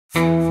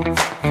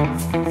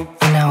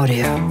We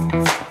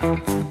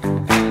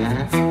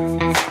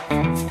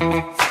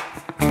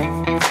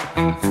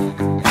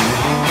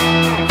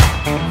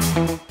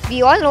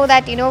all know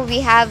that,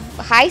 we have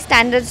high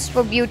standards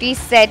for beauty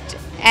set,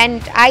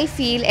 and I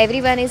feel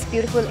everyone is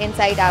beautiful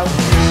inside out.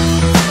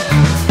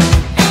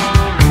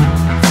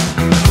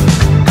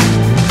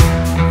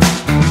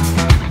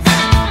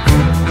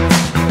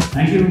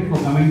 Thank you for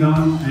coming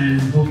down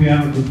and hope you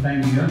have a good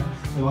time here.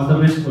 So all the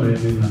best for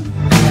everyone.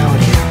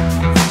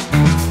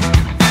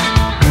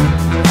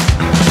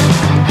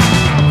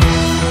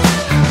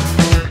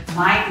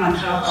 My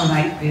mantra for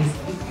life is,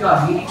 if you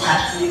are really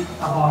passionate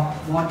about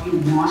what you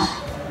want,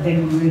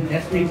 then you will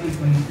definitely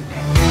going to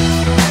get.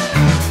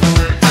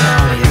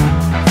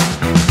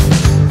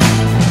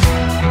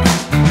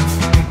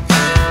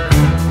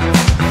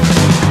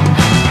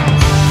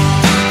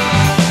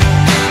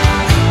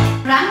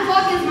 Ramp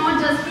walk is not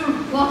just to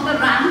walk the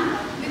ramp,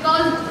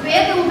 because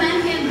where the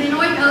woman can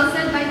renovate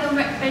herself by the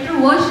better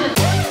version.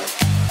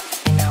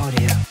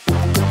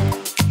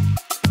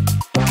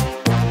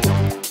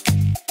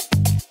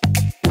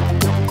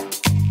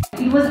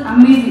 It was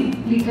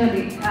amazing,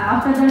 literally.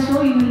 After the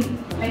show, you will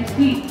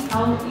see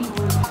how it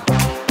was.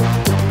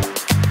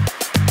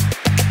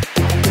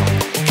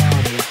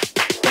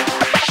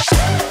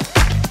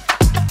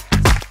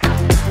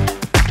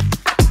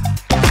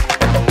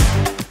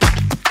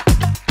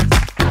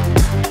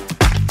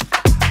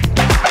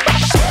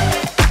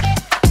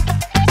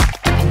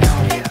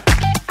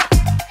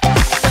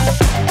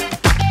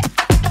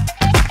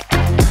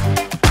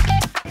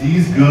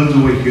 These girls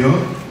over here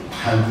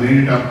have made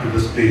it up to the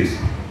space,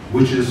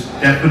 which is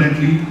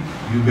definitely,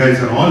 you guys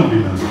are all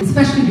winners.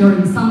 Especially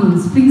during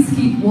summers, please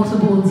keep water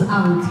bowls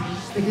out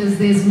because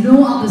there's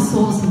no other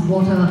source of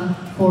water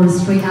for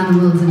stray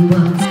animals and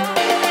birds.